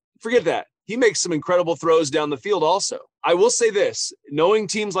 yards. Forget that. He makes some incredible throws down the field also. I will say this, knowing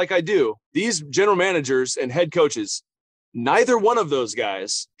teams like I do, these general managers and head coaches, neither one of those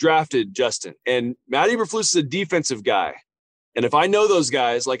guys drafted Justin. And Matt Eberflus is a defensive guy. And if I know those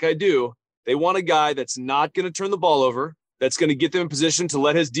guys like I do, they want a guy that's not going to turn the ball over, that's going to get them in position to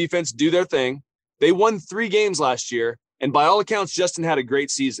let his defense do their thing. They won 3 games last year, and by all accounts, Justin had a great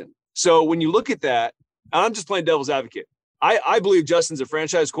season. So when you look at that, and I'm just playing devil's advocate, I believe Justin's a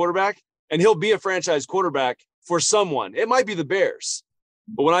franchise quarterback, and he'll be a franchise quarterback for someone. It might be the Bears.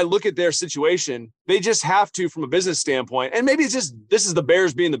 But when I look at their situation, they just have to, from a business standpoint, and maybe it's just this is the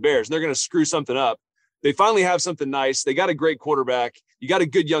Bears being the Bears, and they're going to screw something up. They finally have something nice. They got a great quarterback. You got a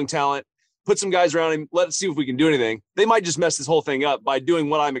good young talent. Put some guys around him. Let's see if we can do anything. They might just mess this whole thing up by doing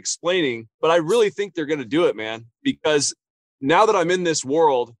what I'm explaining, but I really think they're going to do it, man, because now that I'm in this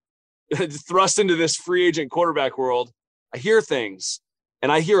world, thrust into this free agent quarterback world, I hear things,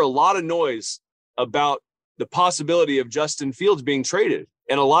 and I hear a lot of noise about the possibility of Justin Fields being traded.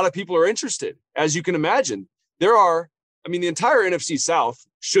 And a lot of people are interested, as you can imagine. The entire NFC South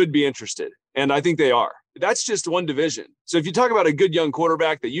should be interested. And I think they are. That's just one division. So if you talk about a good young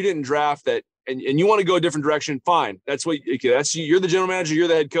quarterback that you didn't draft and you want to go a different direction, fine. You're the general manager, you're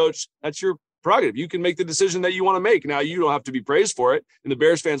the head coach. That's your prerogative. You can make the decision that you want to make. Now, you don't have to be praised for it. And the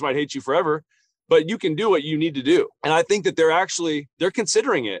Bears fans might hate you forever, but you can do what you need to do. And I think that they're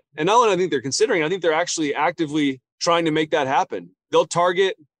considering it. And not only I think they're considering, I think they're actually actively trying to make that happen. They'll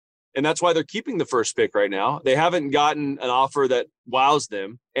target, and that's why they're keeping the first pick right now. They haven't gotten an offer that wows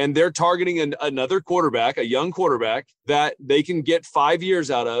them, and they're targeting another quarterback, a young quarterback that they can get 5 years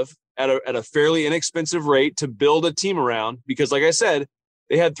out of at a fairly inexpensive rate to build a team around. Because like I said,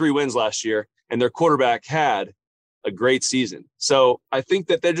 they had 3 wins last year, and their quarterback had a great season. So I think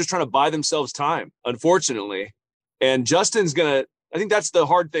that they're just trying to buy themselves time, unfortunately. And Justin's I think that's the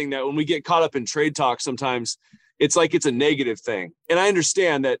hard thing, that when we get caught up in trade talk, sometimes it's like it's a negative thing. And I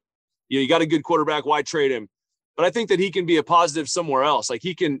understand that, you got a good quarterback, why trade him? But I think that he can be a positive somewhere else. Like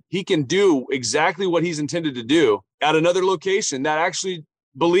he can do exactly what he's intended to do at another location that actually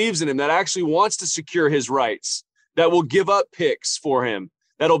believes in him, that actually wants to secure his rights, that will give up picks for him,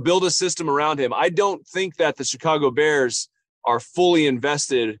 that'll build a system around him. I don't think that the Chicago Bears are fully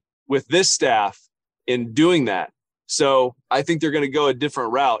invested with this staff in doing that. So I think they're going to go a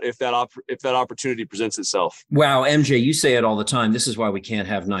different route if that opportunity presents itself. Wow, MJ, you say it all the time. This is why we can't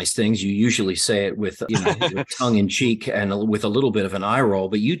have nice things. You usually say it with, with tongue in cheek and with a little bit of an eye roll.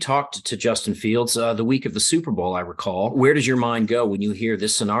 But you talked to Justin Fields the week of the Super Bowl, I recall. Where does your mind go when you hear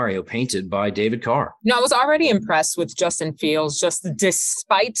this scenario painted by David Carr? No, I was already impressed with Justin Fields, just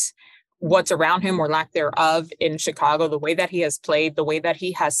despite what's around him or lack thereof in Chicago, the way that he has played, the way that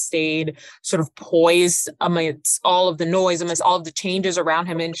he has stayed sort of poised amidst all of the noise, amidst all of the changes around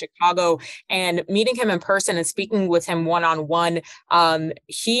him in Chicago, and meeting him in person and speaking with him one-on-one.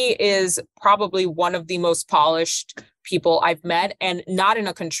 He is probably one of the most polished people I've met, and not in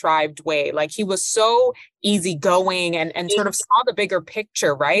a contrived way. Like, he was so easygoing and sort of saw the bigger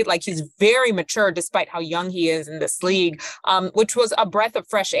picture, right? Like, he's very mature despite how young he is in this league, which was a breath of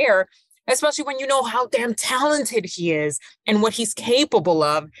fresh air, especially when you know how damn talented he is and what he's capable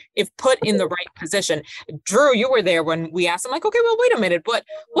of if put in the right position. Drew, you were there when we asked him, like, okay, well, wait a minute, but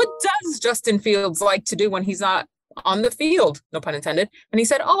what does Justin Fields like to do when he's not on the field? No pun intended. And he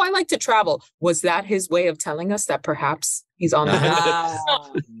said, I like to travel. Was that his way of telling us that perhaps he's on the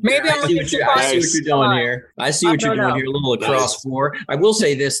field? Maybe I see what you're doing here. I see what you're doing here, a little across floor. I will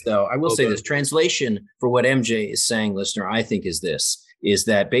say this, though. This translation for what MJ is saying, listener, I think is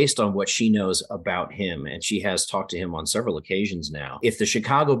that based on what she knows about him, and she has talked to him on several occasions now, if the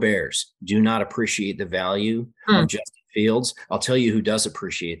Chicago Bears do not appreciate the value of Justin Fields, I'll tell you who does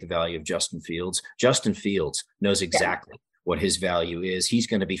appreciate the value of Justin Fields. Justin Fields knows exactly what his value is. He's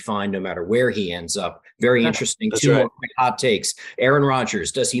going to be fine no matter where he ends up. Very interesting. That's Two right. more quick hot takes. Aaron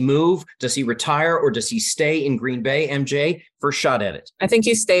Rodgers, does he move? Does he retire? Or does he stay in Green Bay? MJ, first shot at it. I think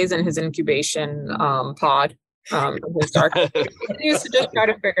he stays in his incubation pod. His dark. He used to just try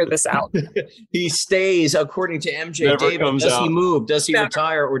to figure this out. He stays, according to MJ. Never David, comes does out. he move? Does he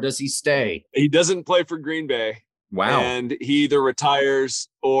retire? Or does he stay? He doesn't play for Green Bay. Wow. And he either retires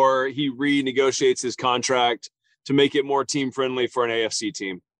or he renegotiates his contract to make it more team friendly for an AFC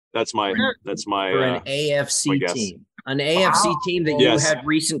team. That's my For an AFC guess. team. An AFC team that you had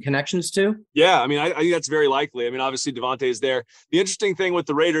recent connections to? Yeah, I mean, I think that's very likely. I mean, obviously Devontae is there. The interesting thing with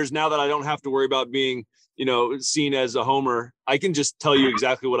the Raiders, now that I don't have to worry about being, seen as a homer, I can just tell you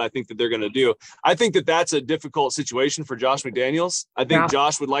exactly what I think that they're going to do. I think that that's a difficult situation for Josh McDaniels. I think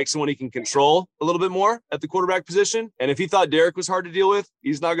Josh would like someone he can control a little bit more at the quarterback position. And if he thought Derek was hard to deal with,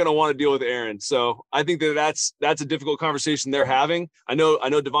 he's not going to want to deal with Aaron. So I think that that's a difficult conversation they're having. I know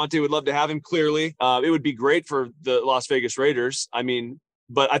Devontae would love to have him, clearly. It would be great for the Las Vegas Raiders. I mean,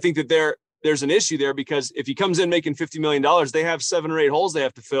 but I think that there's an issue there, because if he comes in making $50 million, they have 7 or 8 holes they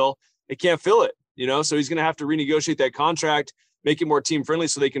have to fill. They can't fill it. So he's going to have to renegotiate that contract, make it more team friendly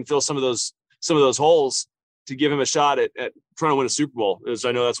so they can fill some of those holes to give him a shot at trying to win a Super Bowl, as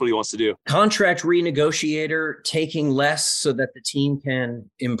I know that's what he wants to do. Contract renegotiator, taking less so that the team can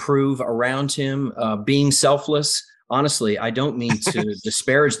improve around him, being selfless. Honestly, I don't mean to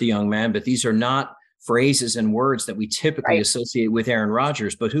disparage the young man, but these are not phrases and words that we typically associate with Aaron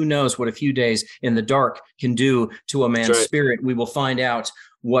Rodgers. But who knows what a few days in the dark can do to a man's spirit. We will find out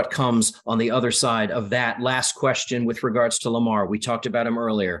what comes on the other side of that. Last question with regards to Lamar. We talked about him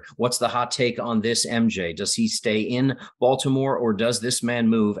earlier. What's the hot take on this, MJ? Does he stay in Baltimore, or does this man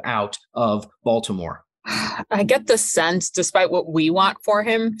move out of Baltimore? I get the sense, despite what we want for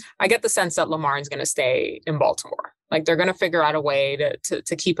him, I get the sense that Lamar is going to stay in Baltimore. Like, they're going to figure out a way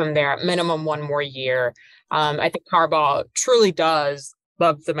to keep him there at minimum one more year. I think Harbaugh truly does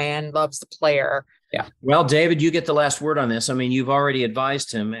love the man, loves the player. Yeah. Well, David, you get the last word on this. I mean, you've already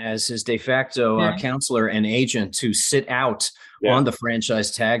advised him as his de facto counselor and agent to sit out on the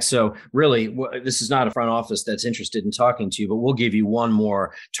franchise tag. So really, this is not a front office that's interested in talking to you, but we'll give you one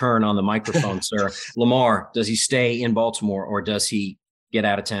more turn on the microphone, sir. Lamar, does he stay in Baltimore, or does he get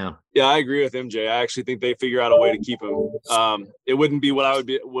out of town? Yeah, I agree with MJ. I actually think they figure out a way to keep him. It wouldn't be what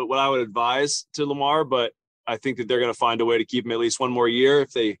I would advise to Lamar, but I think that they're going to find a way to keep him at least one more year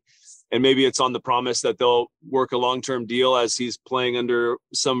and maybe it's on the promise that they'll work a long-term deal as he's playing under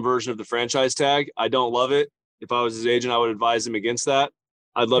some version of the franchise tag. I don't love it. If I was his agent, I would advise him against that.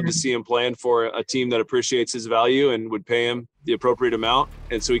 I'd love to see him playing for a team that appreciates his value and would pay him the appropriate amount,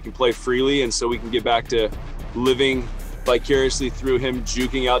 and so he can play freely, and so we can get back to living vicariously through him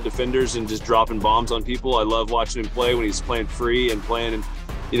juking out defenders and just dropping bombs on people. I love watching him play when he's playing free and playing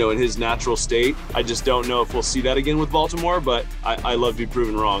in his natural state. I just don't know if we'll see that again with Baltimore, but I love to be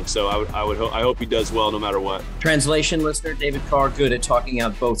proven wrong. So I hope he does well no matter what. Translation, listener, David Carr, good at talking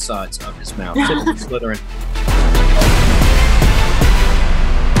out both sides of his mouth. Typical Slytherin.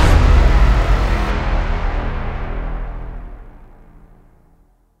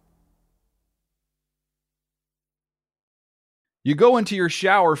 You go into your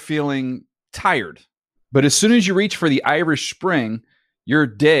shower feeling tired, but as soon as you reach for the Irish Spring, your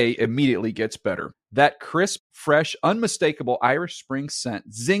day immediately gets better. That crisp, fresh, unmistakable Irish Spring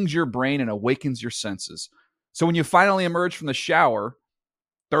scent zings your brain and awakens your senses. So when you finally emerge from the shower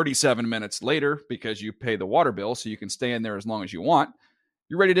 37 minutes later, because you pay the water bill so you can stay in there as long as you want,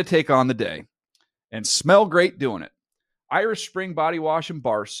 you're ready to take on the day and smell great doing it. Irish Spring Body Wash and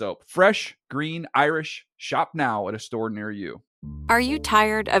Bar Soap. Fresh, green, Irish. Shop now at a store near you. Are you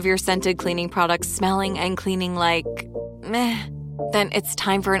tired of your scented cleaning products smelling and cleaning like meh? Then it's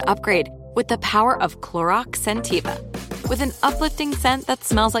time for an upgrade with the power of Clorox Scentiva. With an uplifting scent that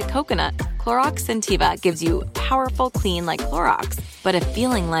smells like coconut, Clorox Scentiva gives you powerful clean like Clorox, but a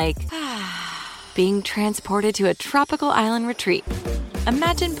feeling like being transported to a tropical island retreat.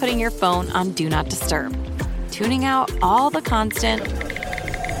 Imagine putting your phone on Do Not Disturb, tuning out all the constant,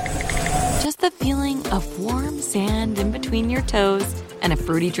 just the feeling of warm sand in between your toes and a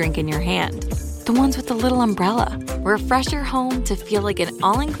fruity drink in your hand. The ones with the little umbrella. Refresh your home to feel like an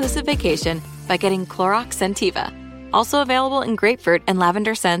all-inclusive vacation by getting Clorox Scentiva. Also available in grapefruit and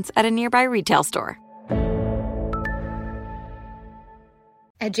lavender scents at a nearby retail store.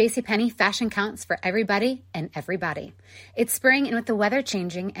 At JCPenney, fashion counts for everybody and everybody. It's spring, and with the weather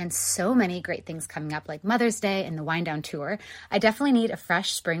changing and so many great things coming up like Mother's Day and the Wind Down Tour, I definitely need a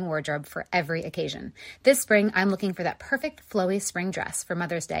fresh spring wardrobe for every occasion. This spring, I'm looking for that perfect flowy spring dress for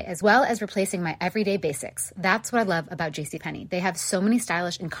Mother's Day, as well as replacing my everyday basics. That's what I love about JCPenney. They have so many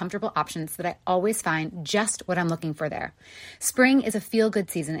stylish and comfortable options that I always find just what I'm looking for there. Spring is a feel-good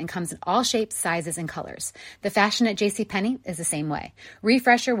season and comes in all shapes, sizes, and colors. The fashion at JCPenney is the same way.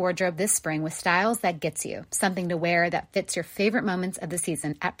 Refresh your wardrobe this spring with styles that gets you, something to wear that fits your favorite moments of the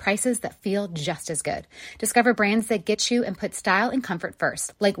season at prices that feel just as good. Discover brands that get you and put style and comfort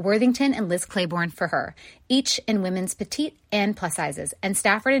first, like Worthington and Liz Claiborne for her, each in women's petite and plus sizes, and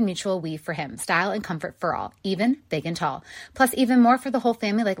Stafford and Mutual Weave for him, style and comfort for all, even big and tall. Plus even more for the whole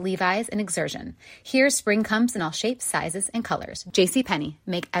family like Levi's and Exertion. Here, spring comes in all shapes, sizes, and colors. JCPenney,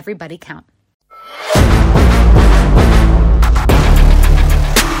 make everybody count.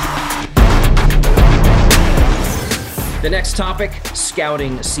 The next topic,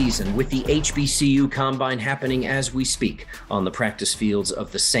 scouting season, with the HBCU Combine happening as we speak on the practice fields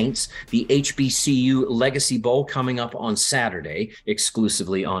of the Saints. The HBCU Legacy Bowl coming up on Saturday,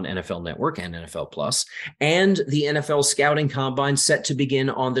 exclusively on NFL Network and NFL Plus, and the NFL Scouting Combine set to begin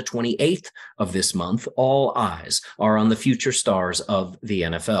on the 28th of this month. All eyes are on the future stars of the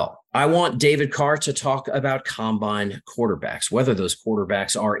NFL. I want David Carr to talk about combine quarterbacks, whether those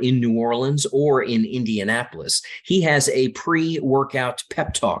quarterbacks are in New Orleans or in Indianapolis. He has a pre-workout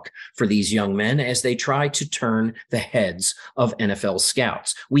pep talk for these young men as they try to turn the heads of NFL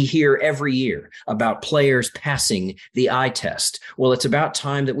scouts. We hear every year about players passing the eye test. Well, it's about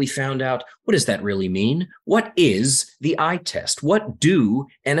time that we found out, what does that really mean? What is the eye test? What do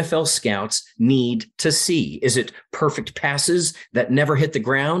NFL scouts need to see? Is it perfect passes that never hit the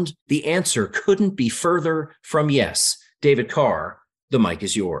ground? The answer couldn't be further from yes. David Carr, the mic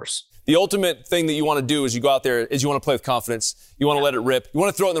is yours. The ultimate thing that you want to do is you go out there is you want to play with confidence. You want to let it rip. You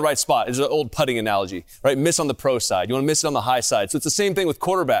want to throw it in the right spot. It's an old putting analogy, right? Miss on the pro side. You want to miss it on the high side. So it's the same thing with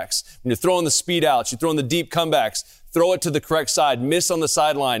quarterbacks. When you're throwing the speed outs, you're throwing the deep comebacks, throw it to the correct side, miss on the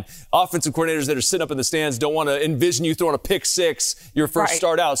sideline. Offensive coordinators that are sitting up in the stands don't want to envision you throwing a pick six your first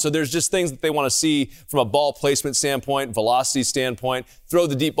start out. So there's just things that they want to see from a ball placement standpoint, velocity standpoint. Throw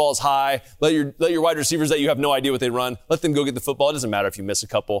the deep balls high. Let your wide receivers that you have no idea what they run, let them go get the football. It doesn't matter if you miss a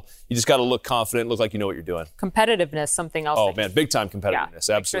couple. You just got to look confident, look like you know what you're doing. Competitiveness, something else. Oh, man, big time competitiveness.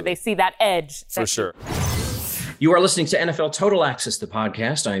 Yeah, absolutely. make sure they see that edge. For sure. You are listening to NFL Total Access, the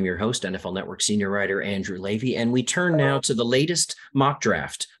podcast. I am your host, NFL Network senior writer Andrew Levy, and we turn now to the latest mock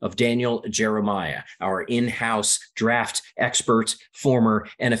draft of Daniel Jeremiah, our in-house draft expert, former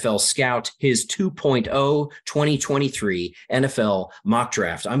NFL scout, his 2.0 2023 NFL mock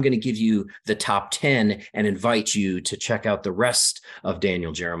draft. I'm going to give you the top 10 and invite you to check out the rest of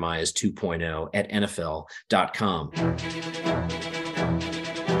Daniel Jeremiah's 2.0 at NFL.com.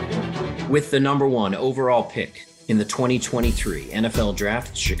 With the number 1 overall pick in the 2023 NFL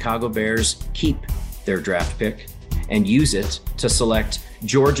Draft, Chicago Bears keep their draft pick and use it to select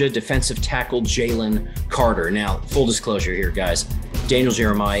Georgia defensive tackle Jalen Carter. Now, full disclosure here, guys. Daniel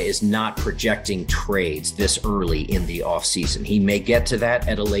Jeremiah is not projecting trades this early in the offseason. He may get to that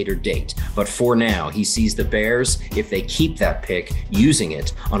at a later date, but for now, he sees the Bears, if they keep that pick, using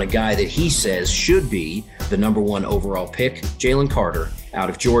it on a guy that he says should be the number 1 overall pick, Jalen Carter, out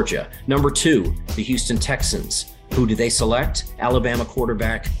of Georgia. Number 2, the Houston Texans. Who do they select? Alabama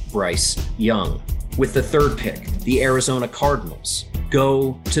quarterback Bryce Young. With the 3rd pick, the Arizona Cardinals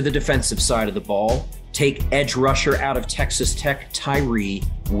go to the defensive side of the ball, take edge rusher out of Texas Tech, Tyree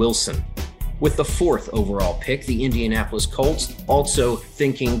Wilson. With the 4th overall pick, the Indianapolis Colts, also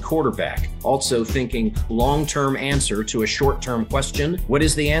thinking quarterback, also thinking long-term answer to a short-term question. What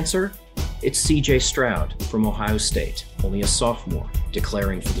is the answer? It's C.J. Stroud from Ohio State, only a sophomore,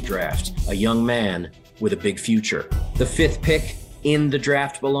 declaring for the draft, a young man with a big future. The 5th pick in the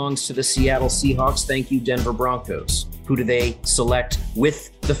draft belongs to the Seattle Seahawks. Thank you, Denver Broncos. Who do they select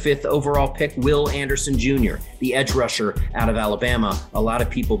with the 5th overall pick? Will Anderson Jr., the edge rusher out of Alabama. A lot of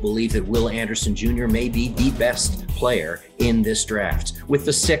people believe that Will Anderson Jr. may be the best player in this draft. With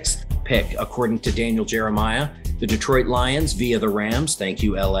the 6th pick, according to Daniel Jeremiah, the Detroit Lions, via the Rams, thank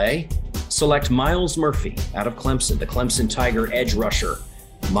you, LA, select Myles Murphy out of Clemson, the Clemson Tiger edge rusher.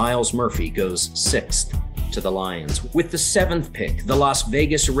 Myles Murphy goes 6th to the Lions. With the 7th pick, the Las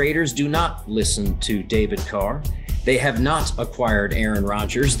Vegas Raiders do not listen to David Carr. They have not acquired Aaron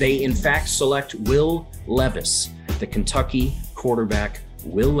Rodgers. They, in fact, select Will Levis, the Kentucky quarterback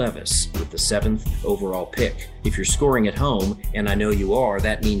Will Levis, with the 7th overall pick. If you're scoring at home, and I know you are,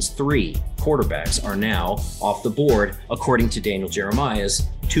 that means 3 quarterbacks are now off the board, according to Daniel Jeremiah's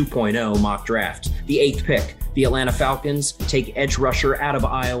 2.0 mock draft. The 8th pick, the Atlanta Falcons take edge rusher out of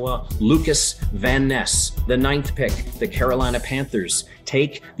Iowa, Lucas Van Ness. The 9th pick, the Carolina Panthers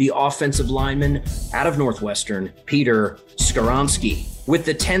take the offensive lineman out of Northwestern, Peter Skoronski. With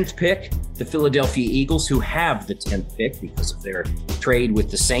the 10th pick, the Philadelphia Eagles, who have the 10th pick because of their trade with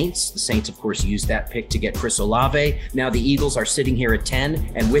the Saints. The Saints, of course, used that pick to get Chris Olave. Now the Eagles are sitting here at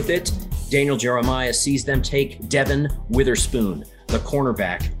 10, and with it, Daniel Jeremiah sees them take Devin Witherspoon, the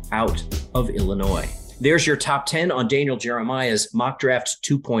cornerback out of Illinois. There's your top 10 on Daniel Jeremiah's Mock Draft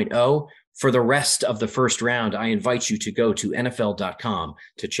 2.0. For the rest of the first round, I invite you to go to NFL.com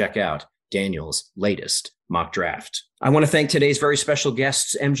to check out Daniel's latest mock draft. I want to thank today's very special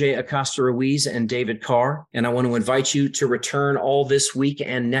guests, MJ Acosta-Ruiz and David Carr, and I want to invite you to return all this week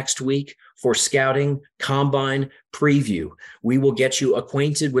and next week for Scouting Combine Preview. We will get you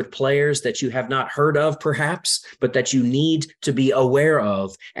acquainted with players that you have not heard of, perhaps, but that you need to be aware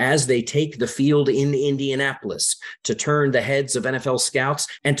of as they take the field in Indianapolis to turn the heads of NFL scouts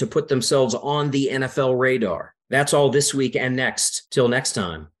and to put themselves on the NFL radar. That's all this week and next. Till next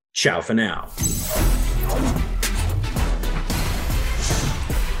time, ciao for now.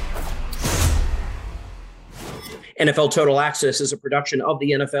 NFL Total Access is a production of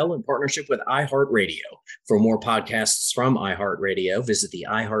the NFL in partnership with iHeartRadio. For more podcasts from iHeartRadio, visit the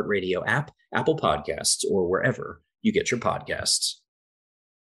iHeartRadio app, Apple Podcasts, or wherever you get your podcasts.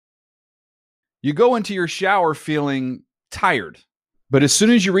 You go into your shower feeling tired, but as soon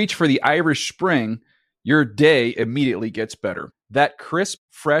as you reach for the Irish Spring, your day immediately gets better. That crisp,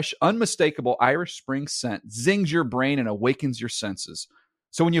 fresh, unmistakable Irish Spring scent zings your brain and awakens your senses.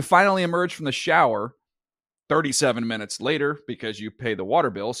 So when you finally emerge from the shower 37 minutes later, because you pay the water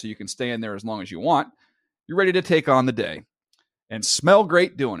bill so you can stay in there as long as you want, you're ready to take on the day and smell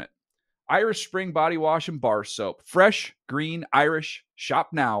great doing it. Irish Spring Body Wash and Bar Soap. Fresh, green, Irish. Shop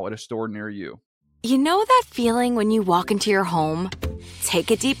now at a store near you. You know that feeling when you walk into your home, take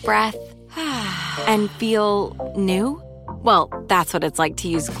a deep breath, and feel new? Well, that's what it's like to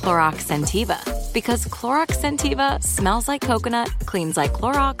use Clorox Scentiva. Because Clorox Scentiva smells like coconut, cleans like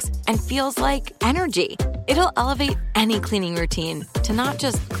Clorox, and feels like energy. It'll elevate any cleaning routine to not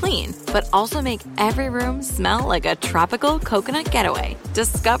just clean, but also make every room smell like a tropical coconut getaway.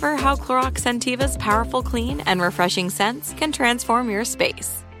 Discover how Clorox Scentiva's powerful clean and refreshing scents can transform your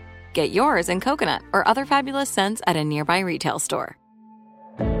space. Get yours in coconut or other fabulous scents at a nearby retail store.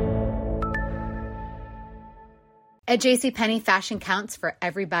 At JCPenney, fashion counts for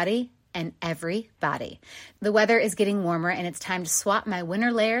everybody and everybody. The weather is getting warmer and it's time to swap my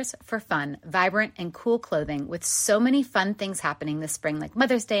winter layers for fun, vibrant, and cool clothing. With so many fun things happening this spring, like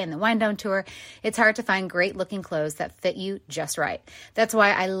Mother's Day and the Wind Down Tour, it's hard to find great looking clothes that fit you just right. That's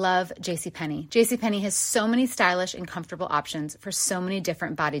why I love JCPenney. JCPenney has so many stylish and comfortable options for so many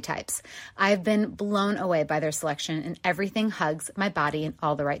different body types. I've been blown away by their selection, and everything hugs my body in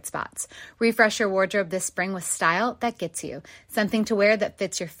all the right spots. Refresh your wardrobe this spring with style that gets you. Something to wear that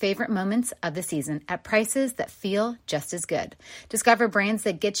fits your favorite moments of the season at prices that feel just as good. Discover brands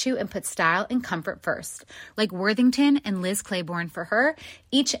that get you and put style and comfort first, like Worthington and Liz Claiborne for her,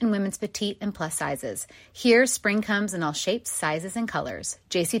 each in women's petite and plus sizes. Here, spring comes in all shapes, sizes, and colors.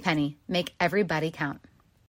 JCPenney, make everybody count.